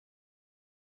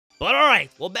But alright,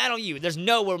 we'll battle you. There's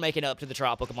no way we're making up to the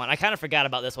trial Pokemon. I kind of forgot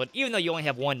about this one, even though you only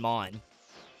have one Mon.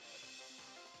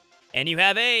 And you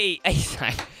have a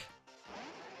sign.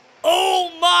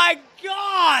 Oh my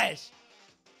gosh!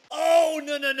 Oh,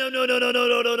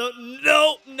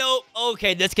 no.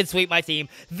 Okay, this could sweep my team.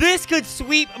 This could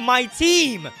sweep my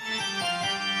team!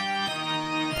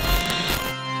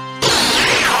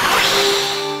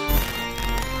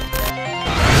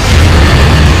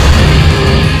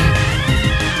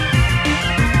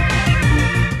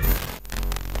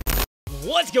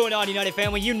 What's going on, United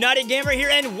family? United Gamer here,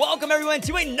 and welcome everyone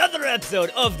to another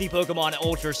episode of the Pokemon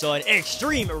Ultra Sun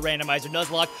Extreme Randomizer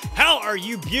Nuzlocke. How are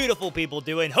you beautiful people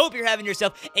doing? Hope you're having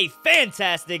yourself a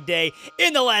fantastic day.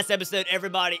 In the last episode,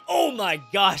 everybody, oh my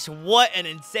gosh, what an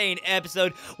insane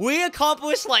episode. We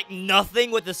accomplished like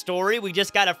nothing with the story. We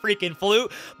just got a freaking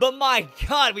flute, but my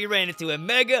god, we ran into a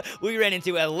Mega, we ran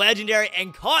into a Legendary,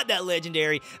 and caught that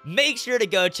Legendary. Make sure to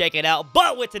go check it out.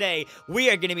 But with today,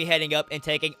 we are going to be heading up and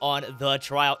taking on the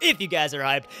trial. If you guys are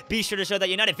hyped, be sure to show that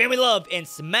United family love and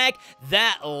smack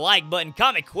that like button.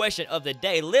 Comment question of the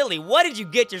day. Lily, what did you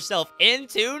get yourself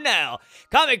into now?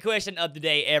 Comment question of the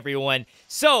day, everyone.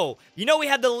 So, you know we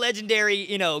have the legendary,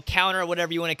 counter or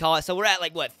whatever you want to call it. So we're at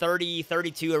like, what, 30,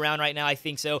 32 around right now, I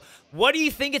think so. What do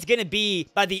you think it's going to be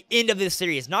by the end of this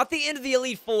series? Not the end of the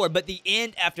Elite Four, but the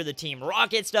end after the Team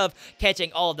Rocket stuff,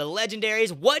 catching all of the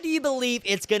legendaries. What do you believe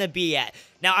it's going to be at?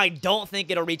 Now, I don't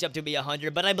think it'll reach up to be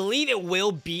 100, but I believe it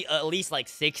will be at least like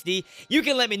 60. You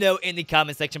can let me know in the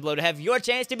comment section below to have your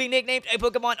chance to be nicknamed a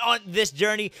Pokemon on this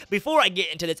journey. Before I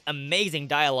get into this amazing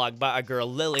dialogue by our girl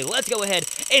Lily, let's go ahead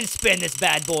and spin this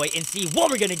bad boy and see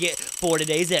what we're going to get for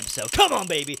today's episode. Come on,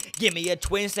 baby. Give me a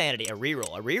Twin Sanity, a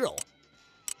reroll.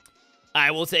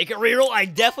 I will take a reroll. I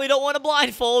definitely don't want a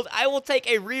blindfold. I will take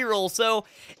a reroll. So,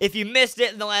 if you missed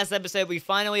it in the last episode, we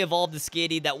finally evolved the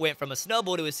Skitty that went from a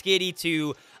Snubbull to a Skitty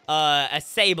to a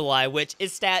Sableye, which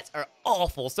its stats are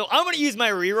awful. So, I'm going to use my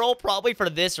reroll probably for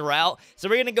this route. So,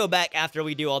 we're going to go back after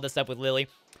we do all this stuff with Lily.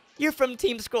 You're from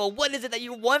Team Scroll. What is it that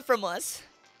you want from us?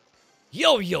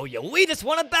 Yo, we just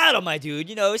want a battle, my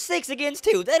dude. 6 against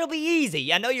 2. That'll be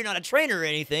easy. I know you're not a trainer or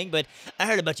anything, but I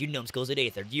heard about you numbskulls at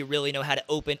Aether. Do you really know how to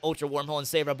open Ultra Wormhole and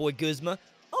save our boy Guzma?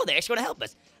 Oh, they're actually going to help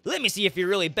us. Let me see if you're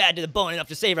really bad to the bone enough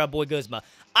to save our boy Guzma.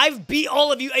 I've beat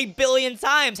all of you 1 billion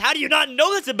times. How do you not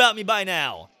know this about me by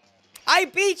now? I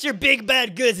beat your big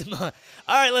bad Guzma.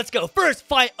 All right, let's go. First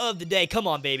fight of the day. Come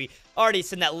on, baby. Already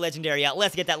send that legendary out.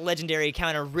 Let's get that legendary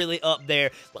counter really up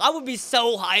there. I would be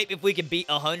so hyped if we could beat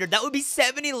 100. That would be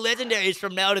 70 legendaries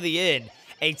from now to the end.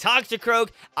 A Toxicroak.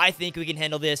 I think we can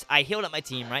handle this. I healed up my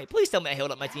team, right? Please tell me I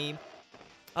healed up my team.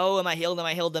 Oh, am I healed? Am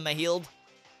I healed?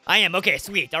 I am. Okay,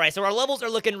 sweet. All right, so our levels are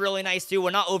looking really nice, too.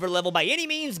 We're not over-leveled by any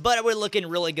means, but we're looking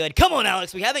really good. Come on,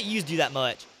 Alex. We haven't used you that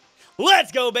much.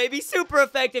 Let's go, baby. Super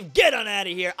effective. Get on out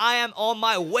of here. I am on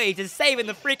my way to saving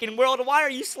the freaking world. Why are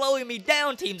you slowing me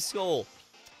down, Team Skull?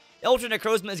 Ultra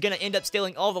Necrozma is going to end up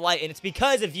stealing all the light, and it's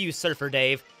because of you, Surfer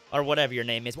Dave, or whatever your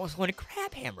name is. Wants to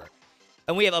Crab Hammer.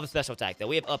 And we have up and special attack, though.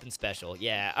 We have up and special.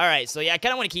 Yeah. All right. So, yeah, I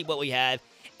kind of want to keep what we have.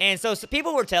 And so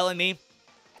people were telling me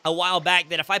a while back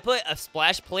that if I put a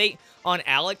splash plate on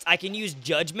Alex, I can use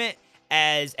Judgment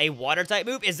as a water type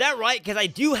move. Is that right? Because I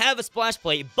do have a splash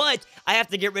plate, but I have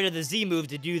to get rid of the Z move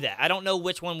to do that. I don't know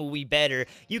which one will be better.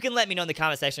 You can let me know in the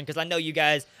comment section because I know you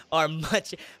guys are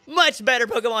much better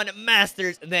Pokemon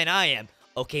masters than I am.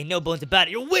 Okay, no bones about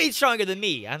it. You're way stronger than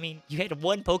me. I mean, you had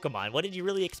one Pokemon. What did you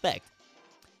really expect?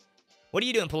 What are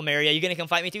you doing, Plumeria? You gonna come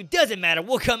fight me too? Doesn't matter.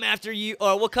 We'll come after you,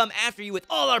 or we'll come after you with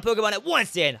all our Pokemon at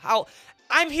once then.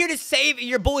 I'm here to save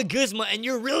your boy Guzma, and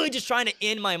you're really just trying to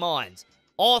end my Mons.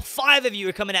 All 5 of you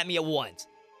are coming at me at once.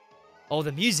 Oh,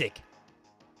 the music.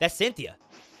 That's Cynthia.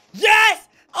 Yes!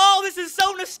 Oh, this is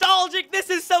so nostalgic.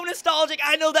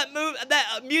 I know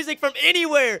that music from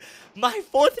anywhere. My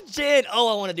 4th gen.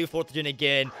 Oh, I want to do 4th gen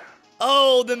again.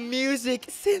 Oh, the music.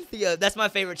 Cynthia. That's my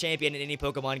favorite champion in any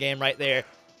Pokemon game right there.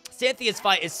 Cynthia's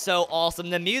fight is so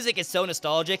awesome. The music is so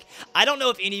nostalgic. I don't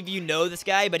know if any of you know this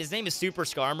guy, but his name is Super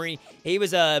Skarmory. He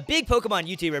was a big Pokemon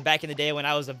YouTuber back in the day when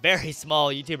I was a very small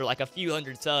YouTuber, like a few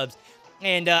hundred subs.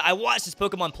 And I watched his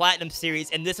Pokemon Platinum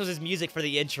series, and this was his music for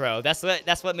the intro. That's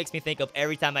what makes me think of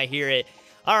every time I hear it.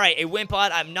 All right, a Wimpod.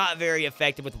 I'm not very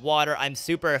effective with water. I'm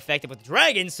super effective with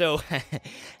dragon, so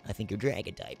I think you're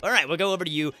dragon type. All right, we'll go over to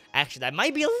you. Actually, that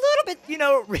might be a little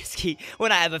bit, risky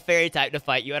when I have a fairy type to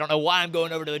fight you. I don't know why I'm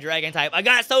going over to a dragon type. I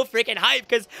got so freaking hyped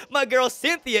because my girl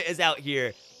Cynthia is out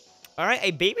here. All right, a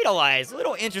Baby Doll Eyes. A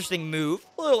little interesting move.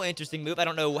 I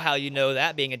don't know how you know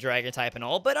that, being a dragon type and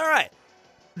all, but all right.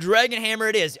 Dragon Hammer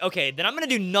it is. Okay, then I'm going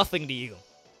to do nothing to you.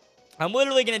 I'm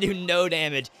literally going to do no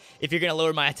damage if you're going to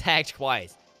lower my attack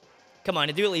twice. Come on,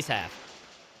 do at least half.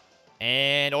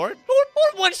 And, or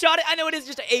one-shot it. I know it is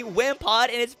just a wimp pod,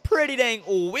 and it's pretty dang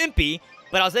wimpy,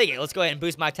 but I'll take it. Let's go ahead and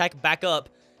boost my attack back up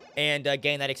and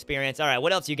gain that experience. All right,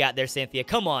 what else you got there, Cynthia?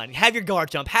 Come on, have your guard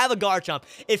chomp. Have a guard chomp.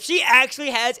 If she actually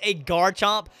has a guard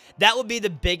chomp, that would be the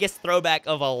biggest throwback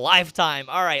of a lifetime.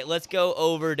 All right, let's go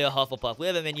over to Hufflepuff. We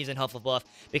haven't been using Hufflepuff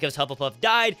because Hufflepuff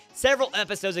died several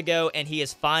episodes ago, and he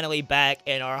is finally back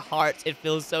in our hearts. It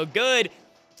feels so good.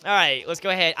 All right, let's go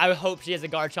ahead. I hope she has a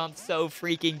guard chomp so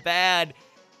freaking bad.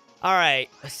 All right,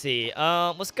 let's see.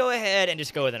 Let's go ahead and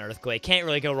just go with an Earthquake. Can't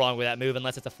really go wrong with that move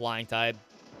unless it's a flying type.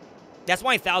 That's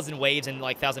why 1,000 waves and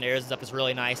like 1,000 arrows and stuff is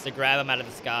really nice to grab them out of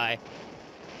the sky.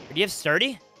 Do you have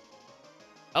Sturdy?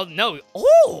 Oh, no.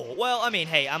 Oh, well, I mean,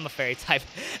 hey, I'm a fairy type.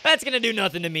 That's going to do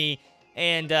nothing to me.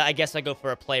 And I guess I go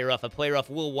for a Play Rough. A Play Rough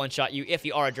will one-shot you if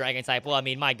you are a dragon type. Well, I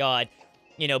mean, my God.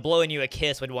 You know, blowing you a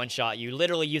kiss would one-shot you.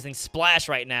 Literally using Splash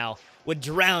right now would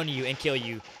drown you and kill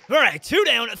you. All right, 2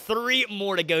 down, 3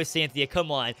 more to go, Cynthia.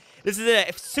 Come on. This is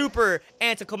a super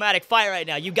anticlimactic fight right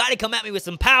now. You got to come at me with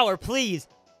some power, please.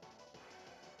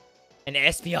 An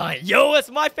Espeon. Yo,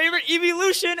 that's my favorite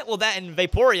evolution. Well, that and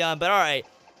Vaporeon, but all right.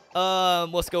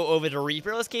 Let's go over to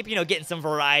Reaper. Let's keep, you know, getting some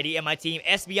variety in my team.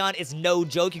 Espeon is no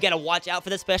joke. You got to watch out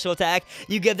for the special attack.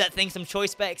 You give that thing some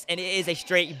choice specs, and it is a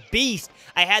straight beast.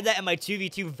 I had that in my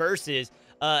 2v2 versus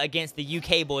against the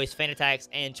UK boys, Fanatax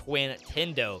and Twin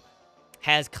Tendo.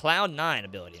 Has Cloud 9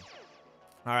 ability.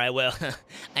 All right, well,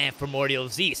 I have Primordial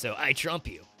Z, so I trump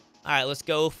you. All right, let's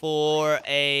go for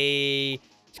a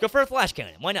Flash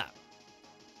Cannon. Why not?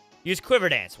 Use Quiver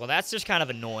Dance. Well, that's just kind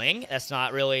of annoying. That's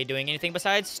not really doing anything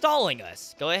besides stalling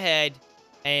us. Go ahead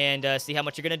and see how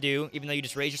much you're going to do, even though you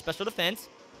just raised your special defense.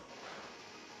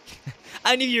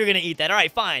 I knew you were going to eat that. All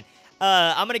right, fine.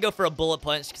 I'm going to go for a Bullet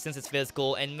Punch since it's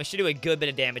physical, and we should do a good bit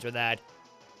of damage with that.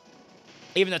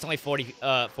 Even though it's only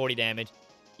 40 damage.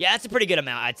 Yeah, that's a pretty good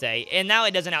amount, I'd say. And now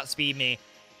it doesn't outspeed me.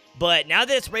 But now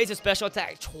that it's raised a special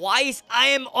attack twice, I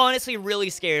am honestly really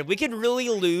scared. We could really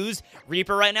lose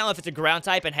Reaper right now if it's a ground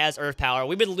type and has earth power.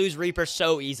 We would lose Reaper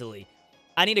so easily.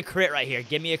 I need a crit right here.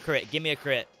 Give me a crit. Give me a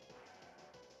crit.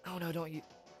 Oh, no, don't you...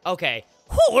 Okay.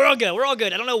 Whew, we're all good. We're all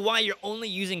good. I don't know why you're only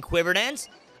using Quiver Dance,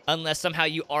 unless somehow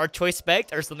you are Choice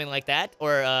Spect or something like that,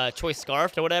 or Choice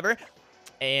Scarfed or whatever.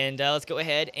 And let's go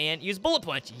ahead and use Bullet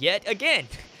Punch yet again.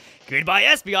 Goodbye,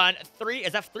 Espeon.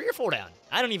 Is that 3 or 4 down?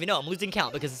 I don't even know. I'm losing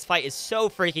count because this fight is so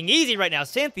freaking easy right now.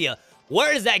 Cynthia,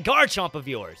 where is that guard chomp of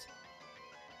yours?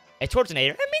 A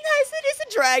Tortonator. I mean, it's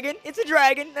a dragon. It's a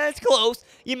dragon. That's close.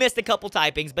 You missed a couple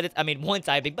typings, but one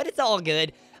typing, but it's all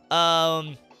good.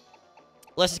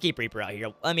 Let's just keep Reaper out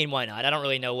here. I mean, why not? I don't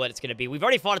really know what it's going to be. We've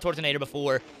already fought a Tortonator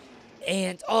before.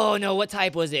 And, oh, no, what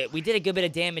type was it? We did a good bit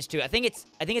of damage to it. I think it's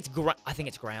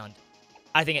ground.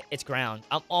 It's ground.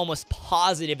 I'm almost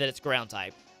positive that it's ground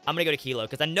type. I'm going to go to Kilo,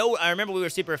 because I remember we were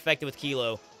super effective with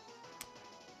Kilo.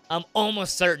 I'm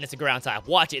almost certain it's a ground type.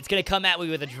 Watch it. It's going to come at me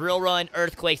with a Drill Run,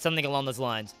 Earthquake, something along those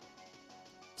lines.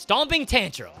 Stomping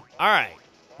Tantrum. All right.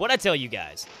 What'd I tell you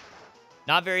guys?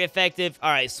 Not very effective.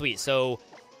 All right, sweet. So,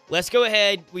 let's go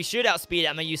ahead. We should outspeed it.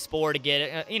 I'm going to use Spore to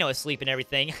get it, asleep and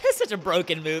everything. It's such a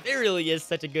broken move. It really is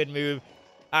such a good move.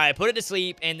 All right, put it to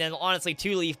sleep, and then, honestly,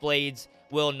 2 Leaf Blades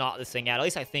will knock this thing out. At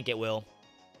least I think it will.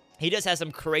 He just has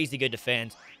some crazy good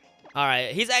defense. All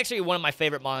right, he's actually one of my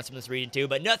favorite monsters from this region, too,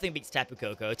 but nothing beats Tapu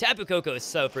Koko. Tapu Koko is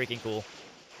so freaking cool.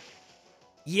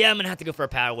 Yeah, I'm going to have to go for a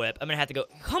Power Whip. I'm going to have to go...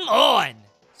 Come on!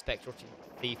 Spectral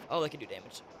Thief. Oh, that can do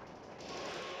damage.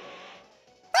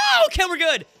 Oh, okay, we're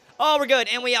good. Oh, we're good.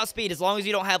 And we outspeed as long as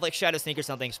you don't have, like, Shadow Sneak or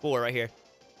something. Spore right here.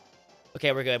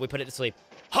 Okay, we're good. We put it to sleep.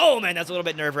 Oh, man, that's a little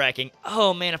bit nerve-wracking.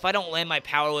 Oh, man, if I don't land my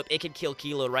Power Whip, it could kill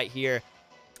Kilo right here.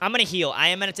 I'm going to heal. I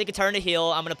am going to take a turn to heal.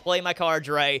 I'm going to play my cards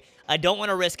right. I don't want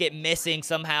to risk it missing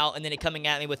somehow and then it coming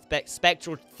at me with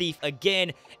Spectral Thief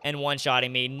again and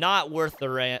one-shotting me. Not worth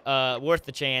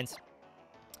the chance.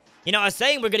 You know, I was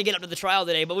saying we're going to get up to the trial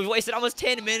today, but we've wasted almost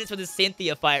 10 minutes with this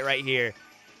Cynthia fight right here.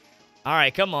 All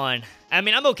right, come on. I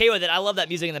mean, I'm okay with it. I love that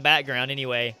music in the background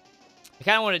anyway. I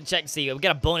kind of wanted to check and see. We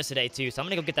got a bonus today, too, so I'm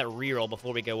going to go get that reroll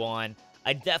before we go on.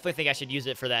 I definitely think I should use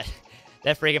it for that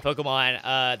freaking Pokemon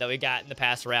that we got in the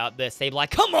past route. The Sableye.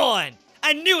 Come on!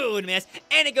 I knew it would miss.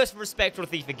 And it goes for Spectral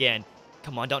Thief again.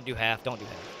 Come on, don't do half. Don't do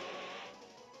half.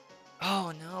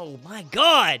 Oh, no. My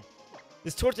God!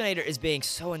 This Tortonator is being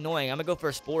so annoying. I'm going to go for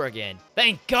a Spore again.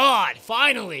 Thank God!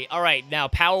 Finally! All right, now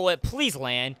Power Whip. Please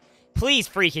land. Please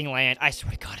freaking land. I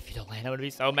swear to God, if you don't land, I'm going to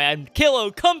be so mad. Kilo,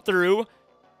 come through.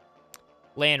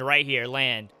 Land right here.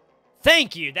 Land.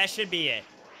 Thank you. That should be it.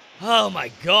 Oh, my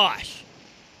gosh.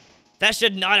 That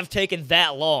should not have taken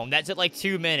that long. That took like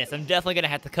 2 minutes. I'm definitely going to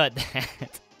have to cut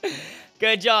that.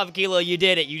 Good job, Kilo. You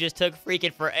did it. You just took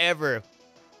freaking forever.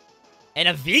 And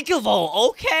a Vikavolt.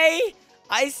 Okay.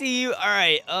 I see you. All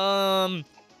right.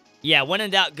 Yeah, when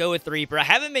in doubt, go with the Reaper. I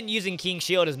haven't been using King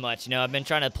Shield as much. You know, I've been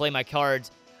trying to play my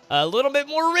cards a little bit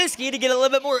more risky to get a little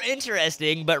bit more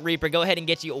interesting. But Reaper, go ahead and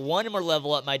get you one more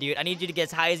level up, my dude. I need you to get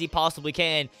as high as you possibly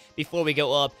can before we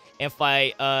go up and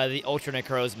fight the Ultra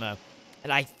Necrozma.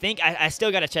 And I think I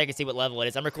still got to check and see what level it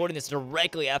is. I'm recording this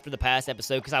directly after the past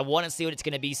episode because I want to see what it's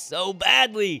going to be so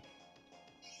badly.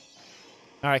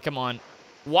 All right, come on.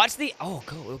 Watch the... Oh,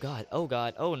 God. Oh,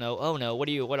 God. Oh, no. Oh, no. What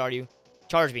are you?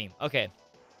 Charge Beam. Okay.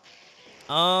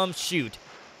 Shoot.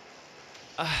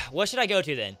 What should I go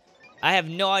to then? I have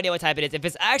no idea what type it is. If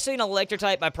it's actually an electric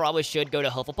type, I probably should go to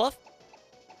Hufflepuff.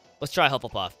 Let's try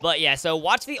Hufflepuff. But yeah, so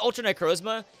watch the Ultra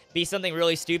Necrozma be something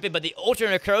really stupid, but the Ultra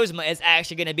Necrozma is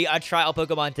actually going to be our trial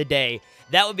Pokemon today.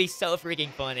 That would be so freaking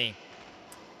funny.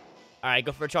 Alright,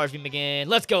 go for a Charge Beam again.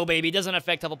 Let's go, baby. Doesn't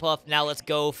affect Hufflepuff. Now let's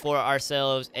go for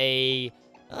ourselves a...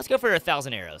 Let's go for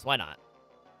 1,000 arrows. Why not?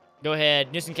 Go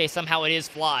ahead, just in case somehow it is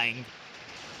flying.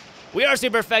 We are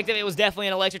super effective. It was definitely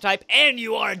an electric type, and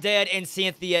you are dead, and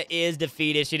Cynthia is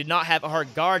defeated. She did not have her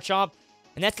Garchomp,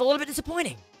 and that's a little bit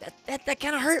disappointing. That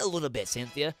kind of hurt a little bit,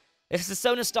 Cynthia. This is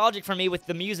so nostalgic for me with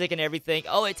the music and everything.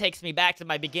 Oh, it takes me back to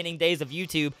my beginning days of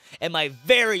YouTube and my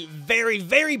very, very,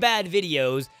 very bad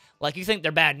videos. Like, you think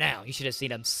they're bad now. You should have seen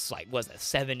them, like, what was that,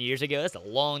 7 years ago? That's a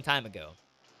long time ago.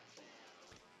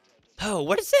 Oh,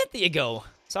 where did Cynthia go?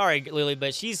 Sorry, Lily,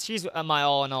 but she's my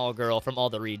all-in-all girl from all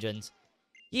the regions.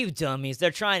 You dummies,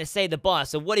 they're trying to save the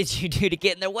boss, so what did you do to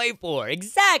get in their way for?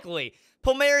 Exactly!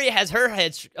 Pomeria has her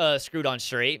head screwed on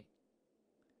straight.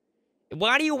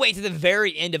 Why do you wait to the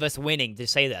very end of us winning to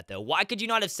say that, though? Why could you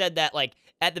not have said that, like,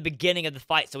 at the beginning of the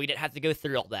fight so we didn't have to go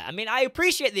through all that? I mean, I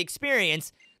appreciate the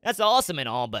experience. That's awesome and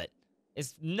all, but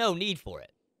there's no need for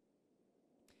it.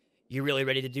 You really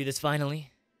ready to do this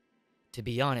finally? To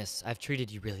be honest, I've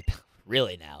treated you really...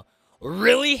 Really now?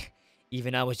 Really?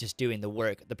 Even I was just doing the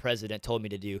work the president told me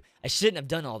to do. I shouldn't have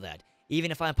done all that.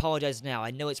 Even if I apologize now,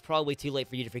 I know it's probably too late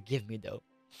for you to forgive me, though.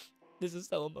 This is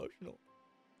so emotional.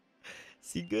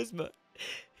 See, Guzma,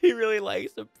 he really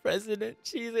likes the president.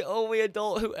 She's the only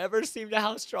adult who ever seemed to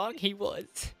how strong he was.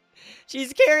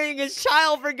 She's carrying his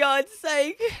child, for God's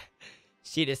sake.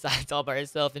 She decides all by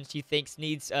herself, and she thinks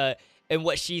and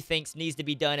what she thinks needs to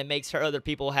be done, and makes her other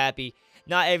people happy.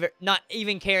 Not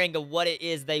even caring of what it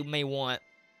is they may want.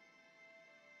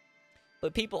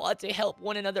 But people ought to help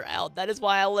one another out. That is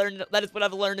why I learned. That is what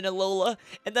I've learned in Alola,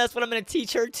 and that's what I'm going to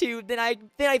teach her too. Then I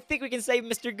think we can save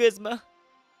Mr. Guzma.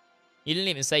 You didn't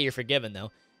even say you're forgiven,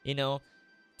 though. You know,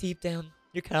 deep down,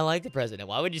 you're kind of like the president.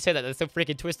 Why would you say that? That's so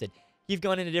freaking twisted. You've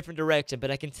gone in a different direction, but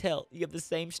I can tell you have the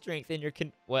same strength in your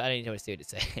well, I didn't know what to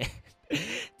say.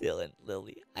 Dylan,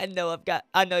 Lily, I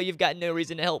know you've got no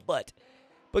reason to help, but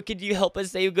could you help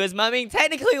us save Guzma? I mean,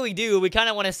 technically we do. We kind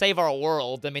of want to save our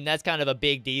world. I mean, that's kind of a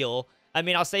big deal. I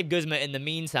mean, I'll save Guzma in the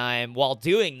meantime while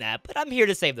doing that, but I'm here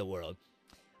to save the world.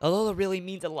 Alola really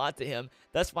means a lot to him.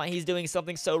 That's why he's doing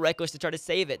something so reckless to try to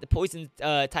save it. The poison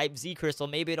type Z Crystal,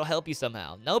 maybe it'll help you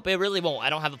somehow. Nope, it really won't. I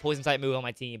don't have a poison type move on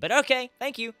my team, but okay,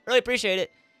 thank you. Really appreciate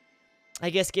it. I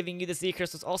guess giving you the Z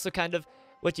Crystal is also kind of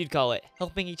what you'd call it,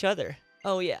 helping each other.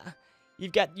 Oh yeah, you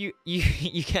got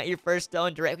your first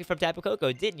stone directly from Tapu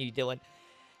Koko, didn't you, Dylan?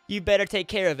 You better take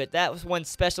care of it. That was one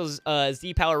special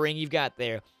Z Power ring you've got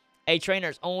there. A trainer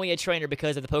is only a trainer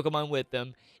because of the Pokemon with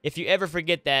them. If you ever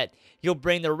forget that, you'll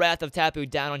bring the wrath of Tapu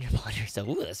down on your body. So,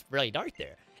 ooh, that's really dark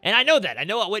there. And I know that. I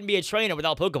know I wouldn't be a trainer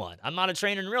without Pokemon. I'm not a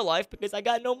trainer in real life because I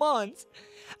got no Mons.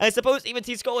 I suppose even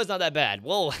T-Skull is not that bad.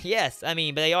 Well, yes. I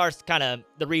mean, but they are kind of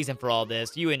the reason for all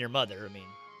this. You and your mother, I mean.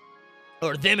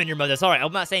 Or them and your mother. Sorry,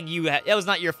 I'm not saying you. It was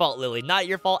not your fault, Lily. Not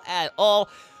your fault at all.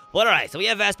 But all right, so we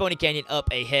have Vast Pony Canyon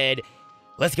up ahead.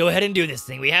 Let's go ahead and do this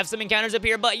thing. We have some encounters up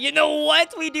here, but you know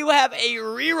what? We do have a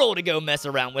reroll to go mess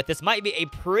around with. This might be a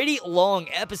pretty long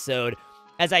episode,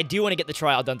 as I do want to get the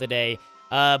trial done today.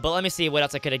 But let me see what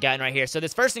else I could have gotten right here. So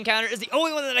this first encounter is the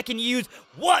only one that I can use.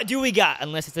 What do we got?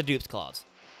 Unless it's a Dupe's Claws.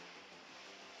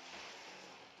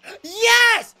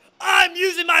 Yes! I'm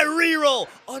using my reroll!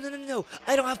 Oh, no.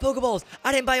 I don't have Pokeballs.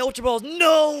 I didn't buy Ultra Balls.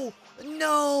 No!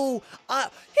 No!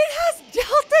 It has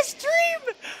Delta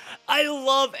Stream! I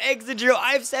love Exegero.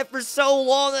 I've said for so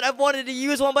long that I've wanted to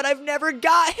use one, but I've never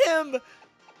got him.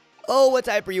 Oh, what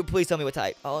type are you? Please tell me what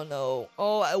type. Oh, no.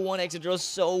 Oh, I want Exegero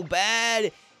so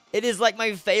bad. It is like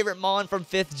my favorite Mon from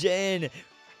 5th Gen.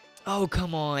 Oh,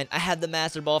 come on. I have the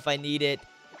Master Ball if I need it.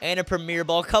 And a Premier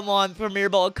Ball. Come on, Premier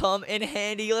Ball, come in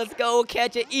handy. Let's go.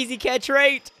 Catch it. Easy catch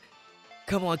rate.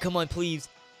 Come on, please.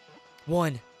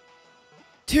 1,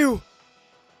 2.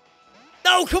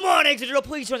 No, come on, Excadrill.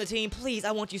 Please join the team. Please,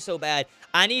 I want you so bad.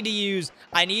 I need to use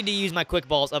my quick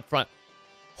balls up front.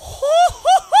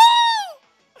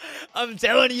 I'm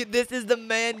telling you, this is the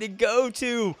man to go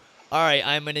to. All right,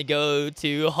 I'm going to go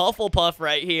to Hufflepuff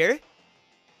right here.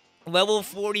 Level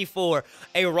 44,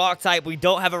 a rock type. We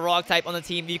don't have a rock type on the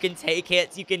team. You can take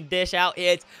hits. You can dish out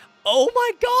hits. Oh,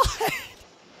 my God.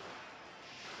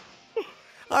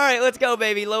 All right, let's go,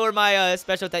 baby. Lower my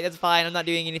special attack. That's fine. I'm not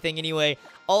doing anything anyway.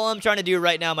 All I'm trying to do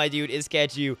right now, my dude, is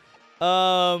catch you.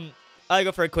 I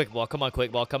go for a quick ball. Come on,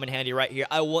 quick ball. Come in handy right here.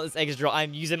 I want this extra draw.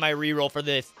 I'm using my reroll for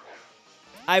this.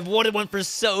 I've wanted one for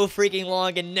so freaking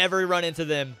long and never run into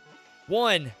them.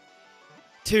 1,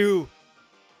 2.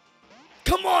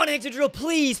 Come on, Excadrill,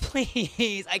 please,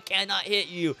 please. I cannot hit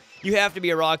you. You have to be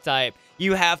a rock type.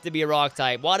 You have to be a rock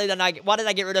type. Why did I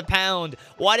get rid of Pound?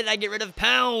 Why did I get rid of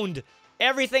Pound?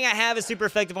 Everything I have is super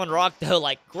effective on rock, though,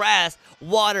 like grass,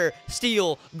 water,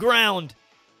 steel, ground.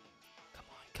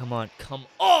 Come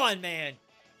on, man.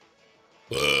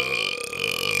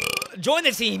 Join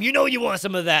the team. You know you want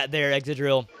some of that there,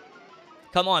 Excadrill.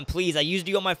 Come on, please. I used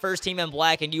you on my first team in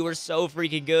black, and you were so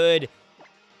freaking good.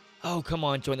 Oh, come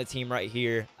on, join the team right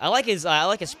here. I like his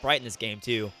sprite in this game,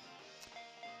 too.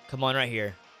 Come on, right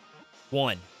here.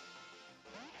 1.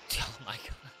 Oh, my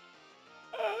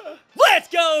God. Let's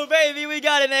go, baby. We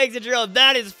got an Excadrill.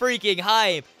 That is freaking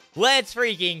hype. Let's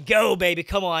freaking go, baby.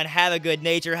 Come on, have a good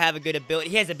nature, have a good ability.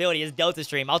 He has ability, his Delta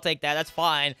Stream. I'll take that. That's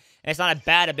fine. And it's not a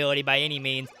bad ability by any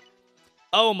means.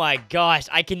 Oh, my gosh.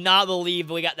 I cannot believe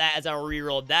we got that as our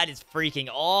reroll. That is freaking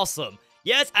awesome.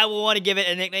 Yes, I will want to give it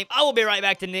a nickname. I will be right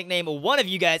back to nickname one of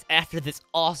you guys after this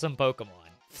awesome Pokemon.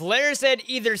 Flair said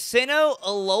either Sinnoh,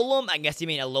 Alolan, I guess you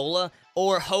mean Alola,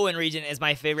 or Hoenn region is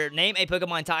my favorite. Name a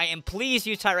Pokemon tie, and please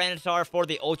use Tyranitar for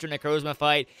the Ultra Necrozma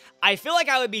fight. I feel like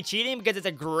I would be cheating because it's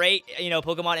a great,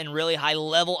 Pokemon in really high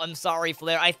level. I'm sorry,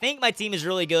 Flair. I think my team is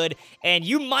really good, and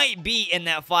you might be in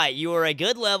that fight. You are a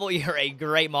good level. You're a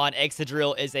great mon.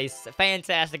 Excadrill is a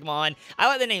fantastic mon. I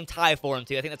like the name Ty for him,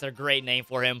 too. I think that's a great name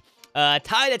for him.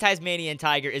 Ty the Tasmanian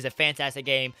Tiger is a fantastic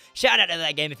game. Shout out to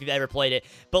that game if you've ever played it.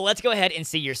 But let's go ahead and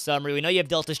see your summary. We know you have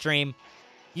Delta Stream.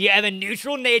 You have a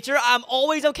neutral nature. I'm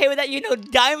always okay with that. You know,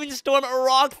 Diamond Storm,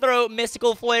 Rock Throw,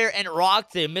 Mystical Flare, and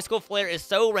Rock Tomb. Mystical Flare is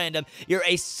so random. You're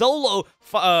a solo,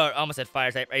 almost said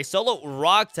fire type, a solo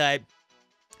rock type.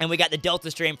 And we got the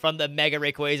Delta Stream from the Mega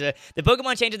Rayquaza. The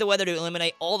Pokemon changes the weather to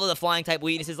eliminate all of the flying type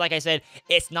weaknesses. Like I said,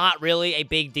 it's not really a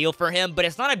big deal for him, but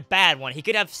it's not a bad one. He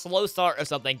could have slow start or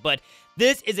something, but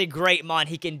this is a great mon.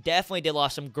 He can definitely deal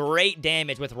off some great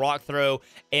damage with Rock Throw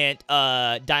and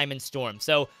Diamond Storm.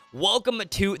 So welcome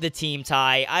to the team,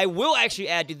 Ty. I will actually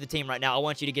add you to the team right now. I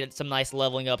want you to get some nice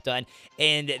leveling up done.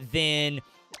 And then,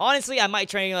 honestly, I might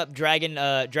train up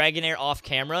Dragonair off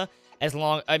camera. As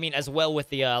well with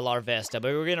the Larvesta.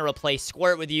 But we're going to replace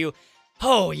Squirt with you.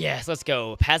 Oh, yes, let's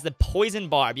go. Has the Poison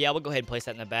Barb. Yeah, we'll go ahead and place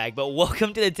that in the bag. But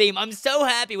welcome to the team. I'm so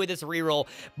happy with this reroll.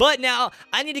 But now,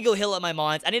 I need to go heal up my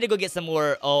mons. I need to go get some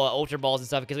more Ultra Balls and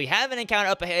stuff because we have an encounter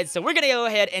up ahead. So we're going to go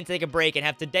ahead and take a break and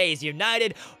have today's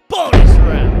United Bonus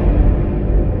Round.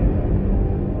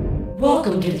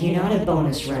 Welcome to the United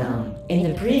Bonus Round. In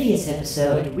the previous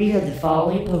episode, we heard the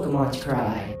following Pokemon's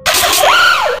cry.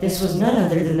 This was none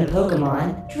other than the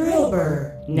Pokemon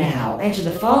Drillbur. Now, answer the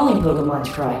following Pokemon's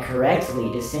cry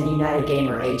correctly to send United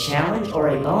Gamer a challenge or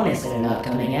a bonus in an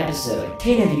upcoming episode.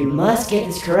 10 of you must get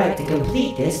this correct to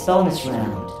complete this bonus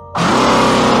round.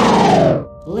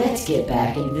 Let's get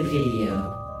back into the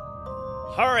video.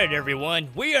 Alright everyone,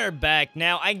 we are back.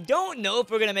 Now, I don't know if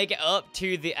we're going to make it up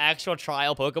to the actual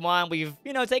trial Pokemon. We've,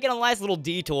 taken a nice little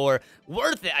detour.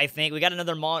 Worth it, I think. We got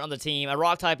another Mon on the team. A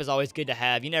Rock type is always good to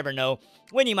have. You never know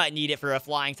when you might need it for a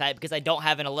Flying type because I don't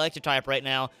have an Electric type right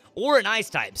now or an Ice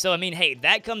type. So, hey,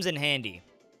 that comes in handy.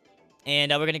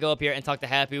 And we're going to go up here and talk to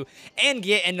Hapu and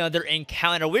get another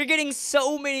encounter. We're getting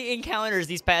so many encounters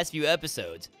these past few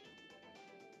episodes.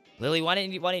 Lily, why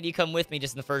didn't you come with me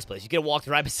just in the first place? You could have walked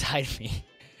right beside me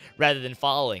rather than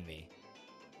following me.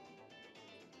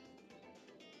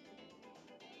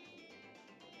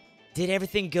 Did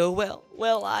everything go well?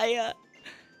 Well,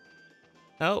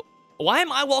 oh, why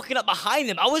am I walking up behind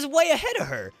them? I was way ahead of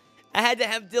her. I had to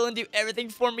have Dylan do everything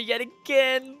for me yet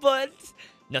again, but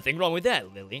nothing wrong with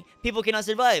that, Lily. People cannot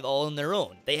survive all on their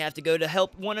own. They have to go to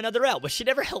help one another out, but she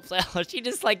never helps out. She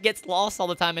just, gets lost all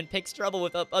the time and picks trouble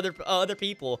with other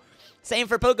people. Same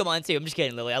for Pokemon, too. I'm just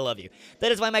kidding, Lily. I love you.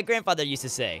 That is why my grandfather used to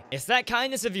say, it's that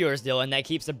kindness of yours, Dylan, that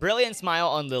keeps a brilliant smile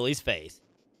on Lily's face.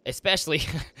 Especially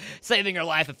saving her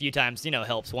life a few times,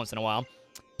 helps once in a while.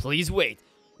 Please wait.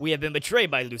 We have been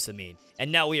betrayed by Lusamine,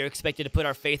 and now we are expected to put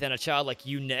our faith in a child like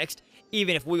you next,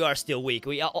 even if we are still weak.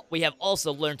 We have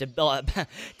also learned to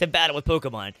battle with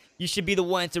Pokemon. You should be the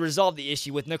one to resolve the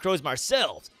issue with Necrozma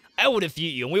ourselves. I will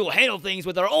defeat you, and we will handle things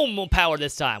with our own power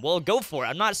this time. Well, go for it.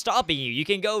 I'm not stopping you. You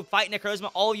can go fight Necrozma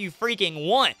all you freaking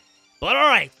want. But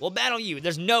alright, we'll battle you.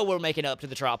 There's no way we're making up to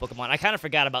the trial Pokemon. I kind of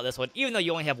forgot about this one, even though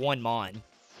you only have one Mon.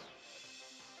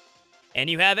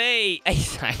 And you have a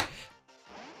sign.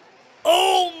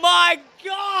 Oh my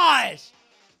gosh!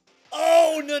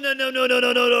 Oh,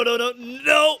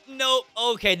 no.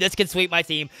 Okay, this could sweep my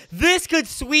team. This could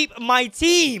sweep my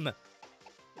team!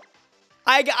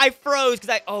 I froze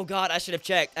because oh god, I should have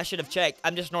checked.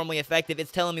 I'm just normally effective.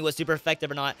 It's telling me what's super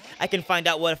effective or not. I can find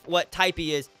out what type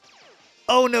he is.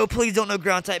 Oh no, please don't know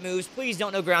ground type moves. Please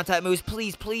don't know ground type moves.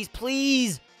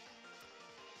 Please.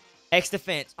 X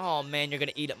defense. Oh man, you're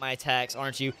gonna eat up my attacks,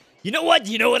 aren't you? You know what?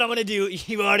 You know what I'm gonna do?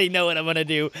 You already know what I'm gonna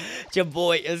do. Your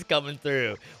boy is coming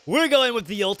through. We're going with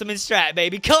the ultimate strat,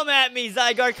 baby. Come at me,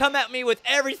 Zygarde. Come at me with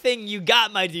everything you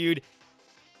got, my dude.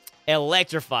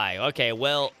 Electrify. Okay,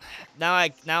 well,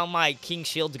 now my King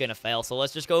Shield's gonna fail, so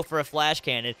let's just go for a Flash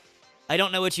Cannon. I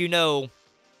don't know what you know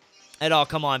at all.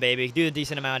 Come on, baby. Do a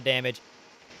decent amount of damage.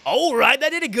 All right, that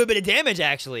did a good bit of damage,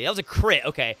 actually. That was a crit.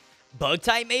 Okay. Bug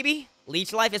type, maybe?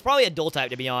 Leech Life? It's probably a Dull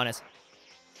type, to be honest.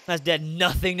 That's dead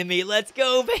nothing to me. Let's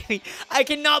go, baby. I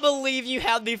cannot believe you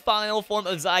have the final form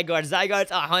of Zygarde. Zygarde's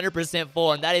 100%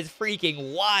 form. That is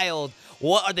freaking wild.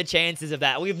 What are the chances of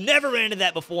that? We've never ran into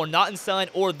that before. Not in Sun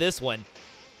or this one.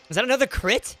 Is that another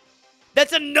crit?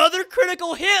 That's another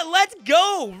critical hit. Let's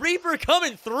go. Reaper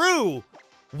coming through.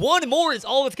 One more is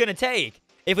all it's going to take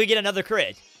if we get another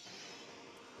crit.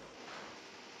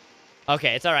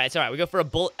 Okay, it's all right. It's all right. We go for a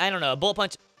bullet. I don't know. A bullet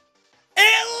punch.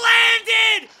 It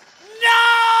landed!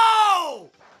 No!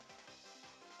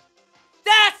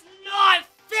 That's not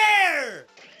fair!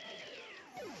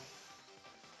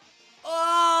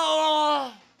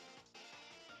 Oh!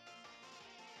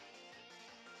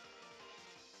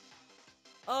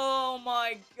 Oh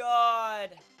my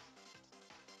god!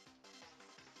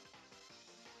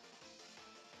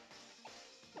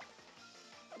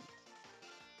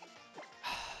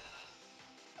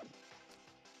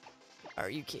 Are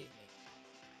you kidding me?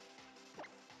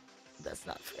 That's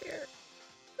not fair.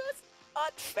 That's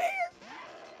not fair.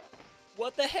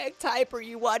 What the heck type are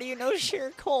you? Why do you know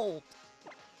Sheer Cold?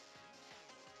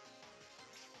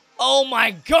 Oh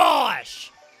my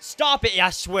gosh! Stop it.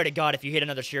 I swear to God, if you hit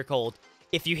another Sheer Cold.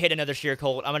 If you hit another Sheer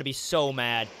Cold, I'm going to be so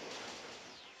mad.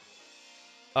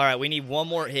 Alright, we need one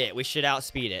more hit. We should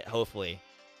outspeed it, hopefully.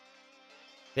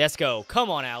 Let's go. Come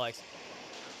on, Alex.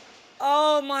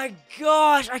 Oh my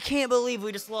gosh, I can't believe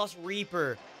we just lost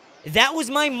Reaper. That was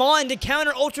my Mon to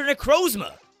counter Ultra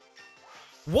Necrozma.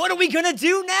 What are we gonna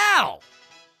do now?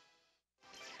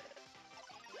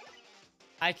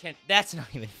 That's not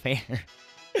even fair.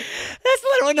 That's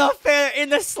literally not fair in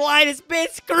the slightest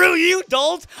bit. Screw you,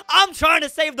 dolts. I'm trying to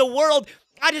save the world.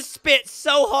 I just spit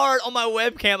so hard on my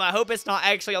webcam. I hope it's not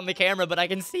actually on the camera, but I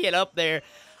can see it up there.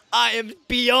 I am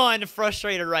beyond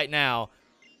frustrated right now.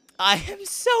 I am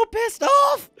so pissed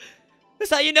off.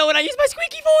 That's how you know when I use my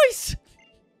squeaky voice.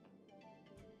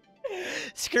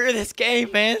 Screw this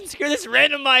game, man. Screw this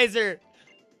randomizer.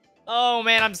 Oh,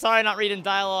 man, I'm sorry not reading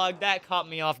dialogue. That caught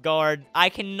me off guard. I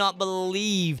cannot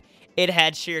believe it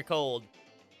had Sheer Cold.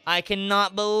 I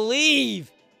cannot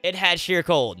believe it had Sheer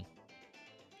Cold.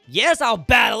 Yes, I'll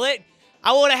battle it.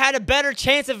 I would have had a better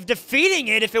chance of defeating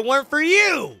it if it weren't for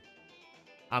you.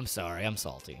 I'm sorry. I'm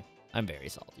salty. I'm very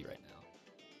salty right now.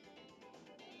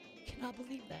 I cannot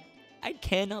believe that. I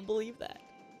cannot believe that.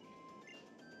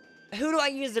 Who do I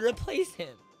use to replace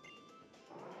him?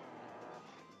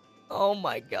 Oh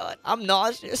my god. I'm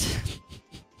nauseous.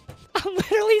 I'm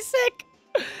literally sick.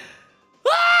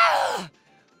 Ah!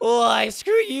 Why,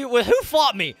 screw you. Well, who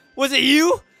fought me? Was it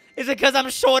you? Is it because I'm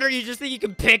shorter you just think you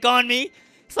can pick on me?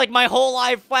 It's like my whole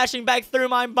life flashing back through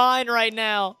my mind right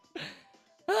now.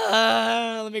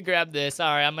 Let me grab this.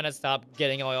 Alright, I'm gonna stop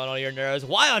getting on all your nerves.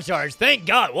 Wild Charge, thank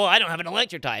God. Well, I don't have an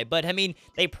electric type, but I mean,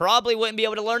 they probably wouldn't be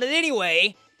able to learn it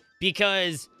anyway,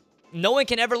 because no one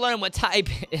can ever learn what type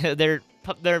their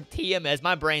TM is.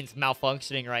 My brain's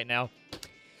malfunctioning right now.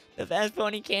 The Fast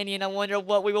Pony Canyon, I wonder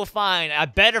what we will find. I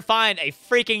better find a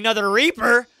freaking another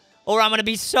Reaper, or I'm gonna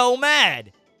be so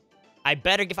mad. I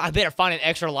better find an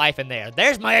extra life in there.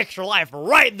 There's my extra life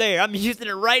right there. I'm using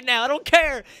it right now. I don't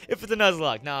care if it's a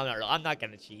Nuzlocke. No, I'm not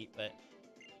gonna cheat, but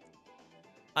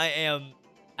I am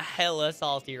hella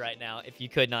salty right now, if you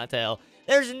could not tell.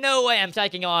 There's no way I'm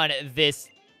taking on this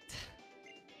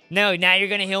No, now you're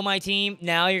going to heal my team.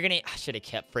 Now you're going to... I should have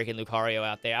kept freaking Lucario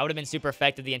out there. I would have been super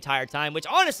effective the entire time, which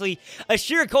honestly, a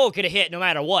sheer cold could have hit no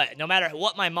matter what. No matter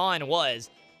what my mon was,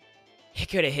 it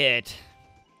could have hit.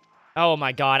 Oh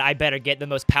my god, I better get the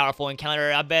most powerful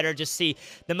encounter. I better just see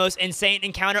the most insane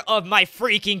encounter of my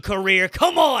freaking career.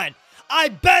 Come on! I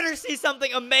better see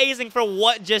something amazing for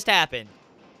what just happened.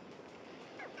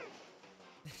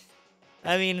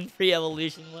 I mean, free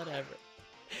evolution, whatever.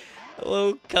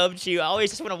 Oh, Cubchoo. I always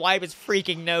just want to wipe his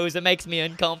freaking nose. It makes me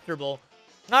uncomfortable.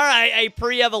 Alright, a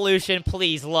pre-evolution.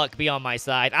 Please, luck, be on my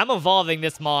side. I'm evolving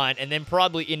this mon and then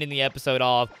probably ending the episode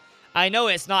off. I know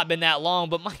it's not been that long,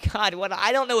 but my god,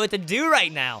 I don't know what to do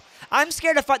right now. I'm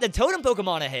scared to fight the totem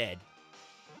Pokemon ahead.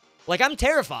 Like, I'm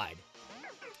terrified.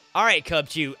 Alright,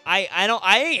 Cubchoo. I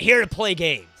ain't here to play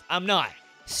games. I'm not.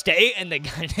 Stay in the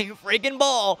goddamn freaking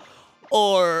ball,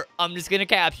 or I'm just gonna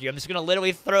capture you. I'm just gonna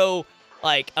literally throw,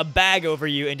 like, a bag over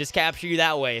you and just capture you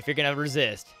that way if you're gonna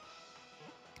resist.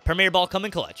 Premier Ball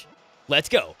coming clutch. Let's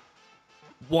go.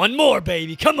 One more,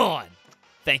 baby. Come on.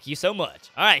 Thank you so much.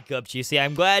 All right, Cubchoo. See,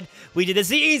 I'm glad we did this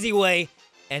the easy way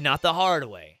and not the hard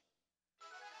way.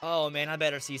 Oh, man, I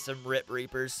better see some Rip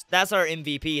Reapers. That's our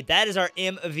MVP. That is our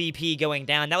MVP going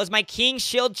down. That was my King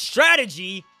Shield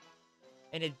strategy,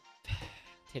 and it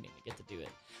didn't even get to do it.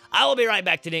 I will be right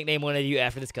back to nickname one of you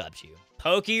after this Cubchoo.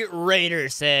 Pokey Raider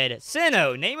said,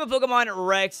 Sinnoh, name a Pokemon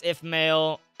Rex if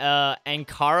male, and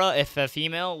Kara if a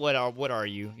female. What are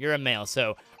you? You're a male.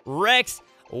 So, Rex,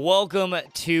 welcome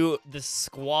to the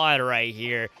squad right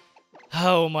here.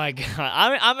 Oh my god.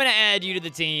 I'm going to add you to the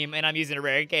team, and I'm using a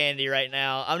rare candy right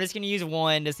now. I'm just going to use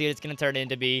one to see what it's going to turn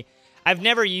into be. I've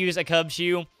never used a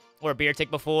Cubchoo or a Beartic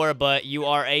before, but you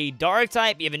are a dark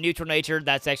type. You have a neutral nature.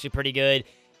 That's actually pretty good.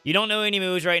 You don't know any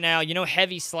moves right now. You know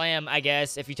Heavy Slam, I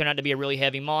guess, if you turn out to be a really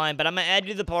heavy mon. But I'm going to add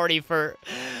you to the party for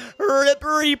Rip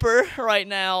Reaper right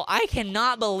now. I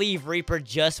cannot believe Reaper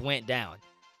just went down.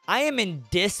 I am in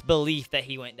disbelief that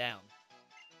he went down.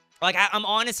 Like, I'm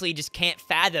honestly just can't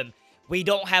fathom we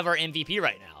don't have our MVP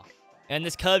right now. And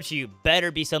this Cubchoo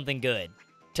better be something good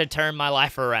to turn my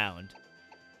life around.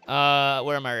 Where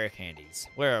are my rare candies?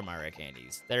 Where are my rare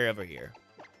candies? They're over here.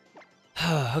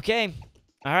 Okay.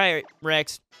 All right,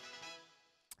 Rex.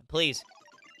 Please.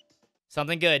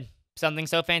 Something good. Something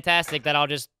so fantastic that I'll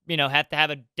just, you know, have to have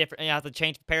a different, have to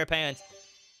change a pair of pants.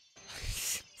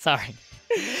 Sorry.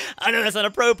 I know that's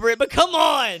inappropriate, but come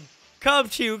on!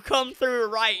 Cubchoo, come through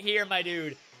right here, my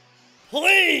dude.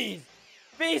 Please!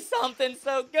 Be something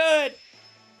so good!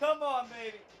 Come on,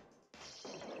 baby.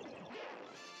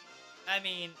 I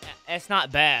mean, it's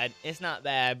not bad. It's not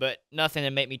bad, but nothing to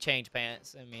make me change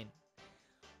pants. I mean...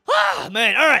 Ah,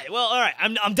 man, alright, well, alright,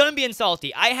 I'm done being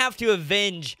salty. I have to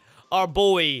avenge our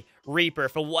boy Reaper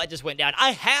for what just went down.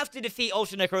 I have to defeat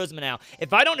Ultra Necrozma now.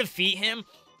 If I don't defeat him,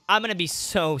 I'm gonna be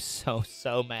so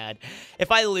mad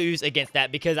if I lose against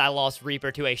that because I lost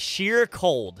Reaper to a sheer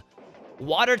cold.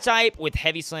 Water type with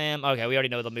Heavy Slam. Okay, we already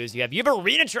know the moves you have. You have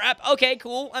Arena Trap. Okay,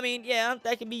 cool. I mean, yeah,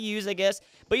 that can be used, I guess.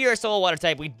 But you're a solo water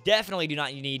type. We definitely do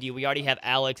not need you. We already have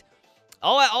Alex.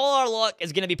 All our luck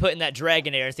is going to be put in that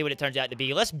Dragonair and see what it turns out to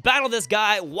be. Let's battle this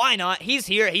guy. Why not? He's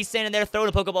here. He's standing there throwing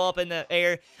a Pokeball up in the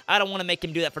air. I don't want to make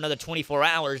him do that for another 24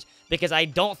 hours because I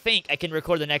don't think I can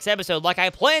record the next episode like I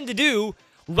plan to do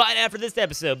right after this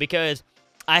episode because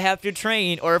I have to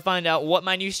train or find out what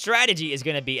my new strategy is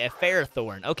going to be. A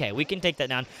Ferrothorn. Okay, we can take that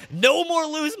down. No more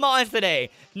lose mons today.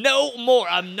 No more.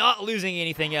 I'm not losing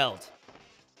anything else.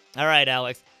 All right,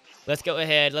 Alex. Let's go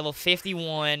ahead. Level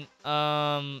 51.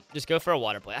 Just go for a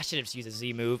water play. I should have just used a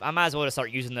Z move. I might as well just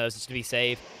start using those just to be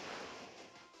safe.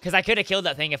 Because I could have killed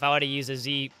that thing if I would have used a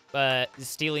Z,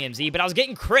 Steelium Z. But I was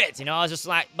getting crits, you know? I was just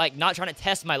like not trying to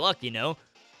test my luck, you know?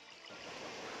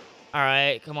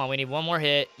 Alright, come on. We need one more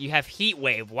hit. You have Heat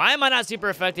Wave. Why am I not super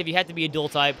effective? You have to be a dual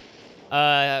type.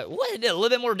 What? It did a little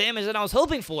bit more damage than I was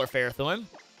hoping for, Ferrothorn.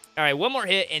 Alright, one more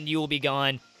hit and you will be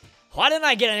gone. Why didn't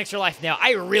I get an extra life now?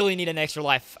 I really need an extra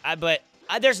life. But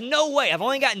there's no way. I've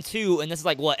only gotten 2, and this is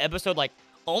like, what,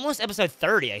 almost episode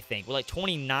 30, I think. We're like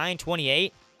 29,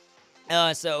 28.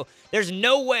 So there's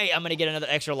no way I'm going to get another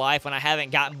extra life when I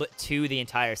haven't gotten but 2 the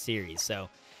entire series. So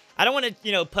I don't want to,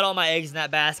 you know, put all my eggs in that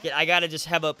basket. I got to just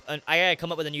have I got to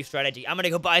come up with a new strategy. I'm going to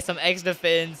go buy some extra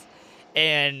fins,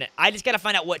 and I just got to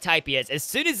find out what type he is. As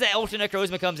soon as that Ultra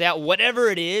Necrozma comes out, whatever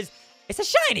it is, it's a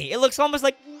shiny. It looks almost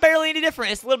like barely any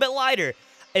different. It's a little bit lighter.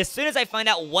 As soon as I find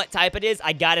out what type it is,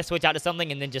 I gotta switch out to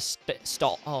something and then just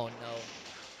stall. Oh, no.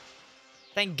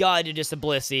 Thank God you're just a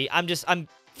Blissey. I'm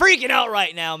freaking out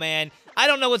right now, man. I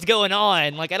don't know what's going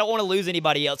on. Like, I don't want to lose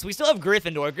anybody else. We still have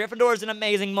Gryffindor. Gryffindor is an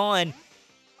amazing mon.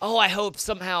 Oh, I hope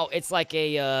somehow it's like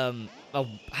a,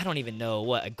 I don't even know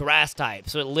what, a grass type.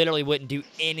 So it literally wouldn't do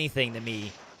anything to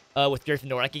me with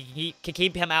Gryffindor. I could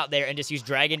keep him out there and just use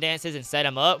Dragon Dances and set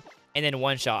him up and then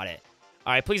one-shot it.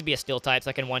 All right, please be a steel type so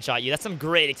I can one-shot you. That's some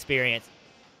great experience.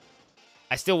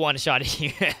 I still one-shotted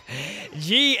you.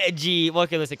 GG,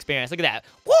 look at this experience. Look at that.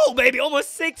 Whoa, baby,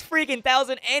 almost 6 freaking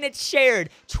thousand, and it's shared.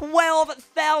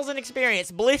 12,000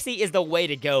 experience. Blissey is the way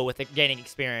to go with gaining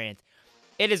experience.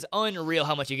 It is unreal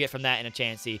how much you get from that in a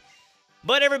Chansey.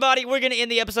 But everybody, we're going to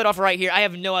end the episode off right here. I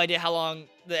have no idea how long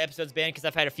the episode's been because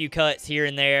I've had a few cuts here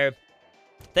and there.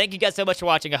 Thank you guys so much for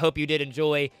watching. I hope you did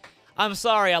enjoy. I'm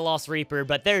sorry I lost Reaper,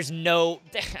 but there's nothing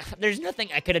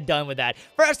I could have done with that.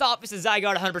 First off, it's a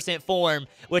Zygarde 100% form,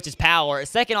 which is power.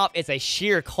 Second off, it's a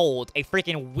sheer cold. A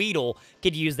freaking Weedle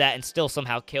could use that and still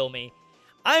somehow kill me.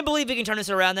 I believe we can turn this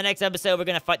around. The next episode, we're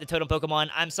going to fight the Totem Pokemon.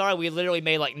 I'm sorry, we literally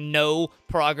made, like, no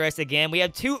progress again. We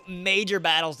had 2 major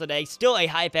battles today. Still a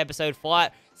hype episode.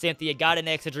 Fought Cynthia, got an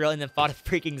Excadrill, and then fought a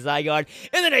freaking Zygarde.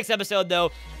 In the next episode, though,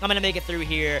 I'm going to make it through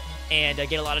here and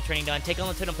get a lot of training done. Take on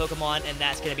the Totem Pokemon, and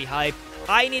that's going to be hype.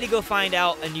 I need to go find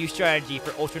out a new strategy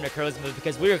for Ultra Necrosis move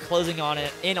because we are closing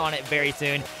in on it very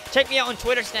soon. Check me out on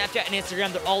Twitter, Snapchat, and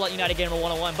Instagram. They're all at United Gamer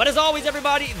 101. But as always,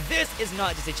 everybody, this is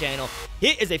not just a channel.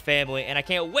 It is a family, and I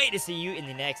can't wait to see you in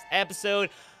the next episode.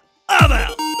 I'm out!